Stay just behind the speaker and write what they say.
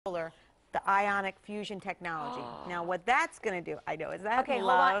roller, the ionic fusion technology. Now, what that's going to do, I know, is that Okay,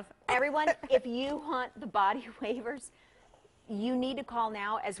 love? hold on. Everyone, if you want the body waivers, you need to call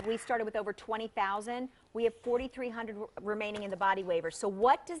now. As we started with over 20,000, we have 4,300 remaining in the body waiver. So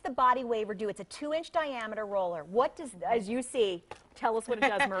what does the body waiver do? It's a 2-inch diameter roller. What does, as you see, tell us what it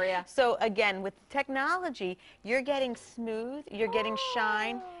does, Maria. So again, with technology, you're getting smooth, you're getting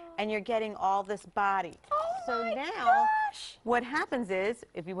shine, and you're getting all this body. So now, what happens is,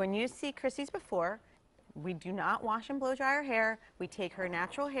 when you see Chrissy's before, we do not wash and blow dry her hair. We take her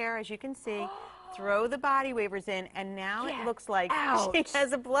natural hair, as you can see, throw the body wavers in, and now it looks like she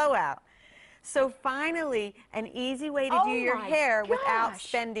has a blowout. So finally, an easy way to do your hair without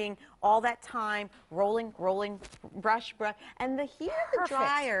spending all that time rolling, brush. And the heat of the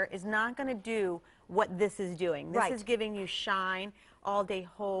dryer is not going to do what this is doing. This is giving you shine, all day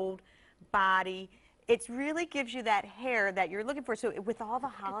hold, body. It really gives you that hair that you're looking for. So with all the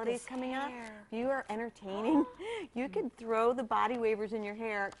holidays coming up, you are entertaining. You can throw the body wavers in your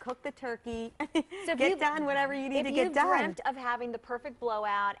hair, cook the turkey, so get done whatever you need to get done. If you dreamt of having the perfect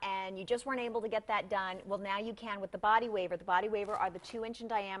blowout and you just weren't able to get that done, well, now you can with the body waver. The body waver are the 2-inch in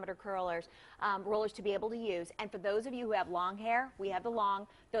diameter rollers to be able to use. And for those of you who have long hair, we have the long.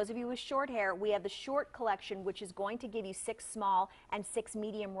 Those of you with short hair, we have the short collection, which is going to give you 6 small and 6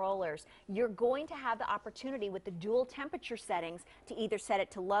 medium rollers. You're going to have the opportunity with the dual temperature settings to either set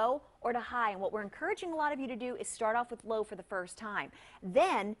it to low or to high. And what we're encouraging a lot of you to do is start off with low for the first time.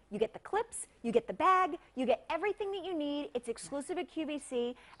 Then you get the clips, you get the bag, you get everything that you need. It's exclusive at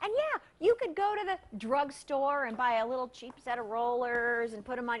QVC. And yeah, you could go to the drugstore and buy a little cheap set of rollers and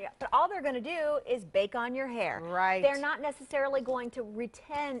put them on your, but all they're going to do is bake on your hair. Right. They're not necessarily going to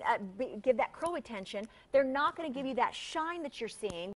give that curl retention. They're not going to give you that shine that you're seeing.